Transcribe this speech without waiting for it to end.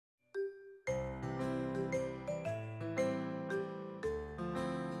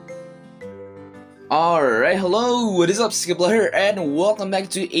Alright, hello, what is up, Skiplah here, and welcome back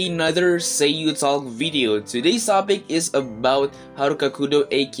to another Seiyuu Talk video. Today's topic is about Haruka Kudo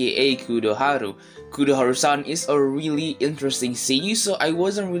aka Kudoharu. Kudoharu-san is a really interesting seiyuu, so I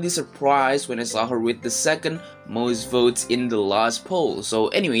wasn't really surprised when I saw her with the second most votes in the last poll. So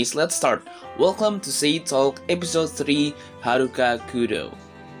anyways, let's start. Welcome to Seiyuu Talk episode 3, Haruka Kudo.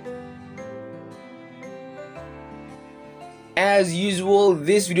 As usual,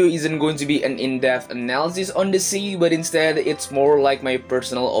 this video isn't going to be an in-depth analysis on the seiyuu, but instead it's more like my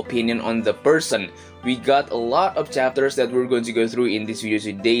personal opinion on the person. We got a lot of chapters that we're going to go through in this video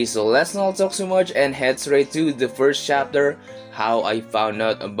today, so let's not talk too much and head straight to the first chapter, how I found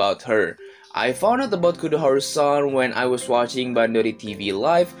out about her. I found out about Kudoharu-san when I was watching Bandori TV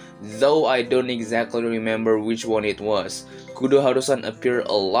live, though I don't exactly remember which one it was. Kudoharu-san appeared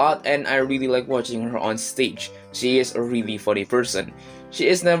a lot and I really like watching her on stage. She is a really funny person. She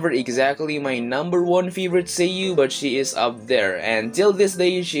is never exactly my #1 favorite seiyuu, but she is up there, and till this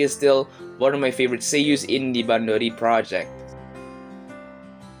day she is still one of my favorite seiyuus in the Bandori project.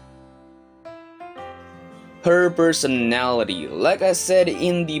 Her personality. Like I said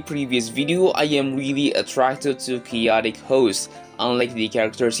in the previous video, I am really attracted to chaotic hosts. Unlike the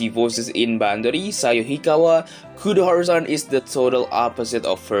characters he voices in Bandori, Seiyuu Hikawa, Kudoharu-san is the total opposite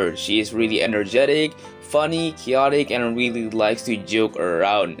of her. She is really energetic, funny, chaotic, and really likes to joke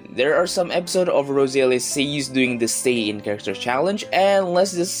around. There are some episodes of Roselle's Seiyuus doing the stay in character challenge, and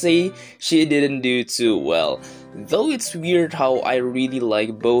let's just say she didn't do too well. Though it's weird how I really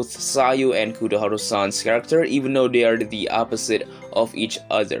like both Seiyuu and Kudoharu-san's character, even though they are the opposite of each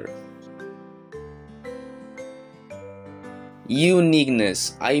other.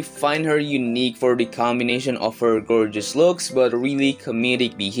 Uniqueness. I find her unique for the combination of her gorgeous looks but really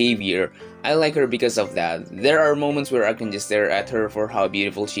comedic behavior. I like her because of that. There are moments where I can just stare at her for how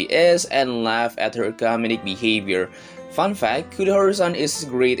beautiful she is and laugh at her comedic behavior. Fun fact, Kudoharu-san is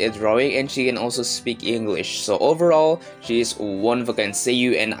great at drawing and she can also speak English. So overall, she is one of a kind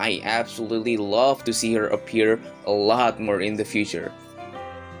seiyuu and I absolutely love to see her appear a lot more in the future.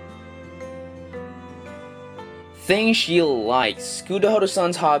 Things she likes.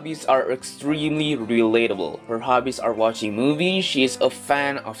 Kudoharu-san's hobbies are extremely relatable. Her hobbies are watching movies, she is a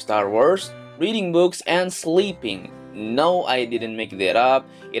fan of Star Wars, reading books, and sleeping. No, I didn't make that up.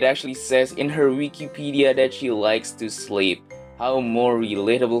 It actually says in her Wikipedia that she likes to sleep. How more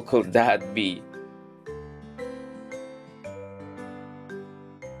relatable could that be?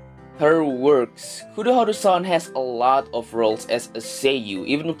 Her works. Kudoharu-san has a lot of roles as a seiyuu,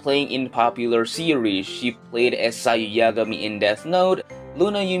 even playing in popular series. She played as Seiyuu Yagami in Death Note,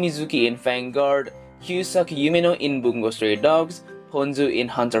 Luna Yumizuki in Vanguard, Kyusaki Yumeno in Bungo Stray Dogs, Honzu in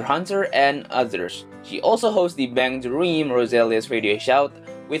Hunter x Hunter, and others. She also hosts the Bang Dream Roselle's Radio Shout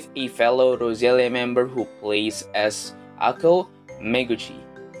with a fellow Roselle member who plays as Ako Meguchi.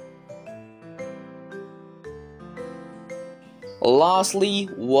 Lastly,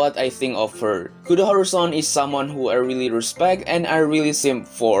 what I think of her. Kudoharu-san is someone who I really respect and I really simp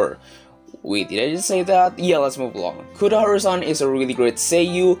for. Wait, did I just say that? Yeah, let's move along. Kudoharu-san is a really great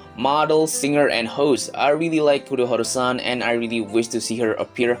seiyuu, model, singer, and host. I really like Kudoharu-san and I really wish to see her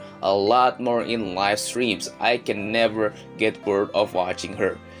appear a lot more in live streams. I can never get bored of watching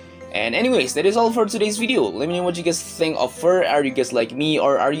her. And anyways, that is all for today's video. Let me know what you guys think of her. Are you guys like me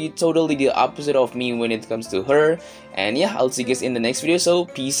or are you totally the opposite of me when it comes to her? And yeah, I'll see you guys in the next video, so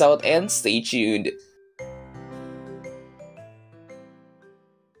peace out and stay tuned.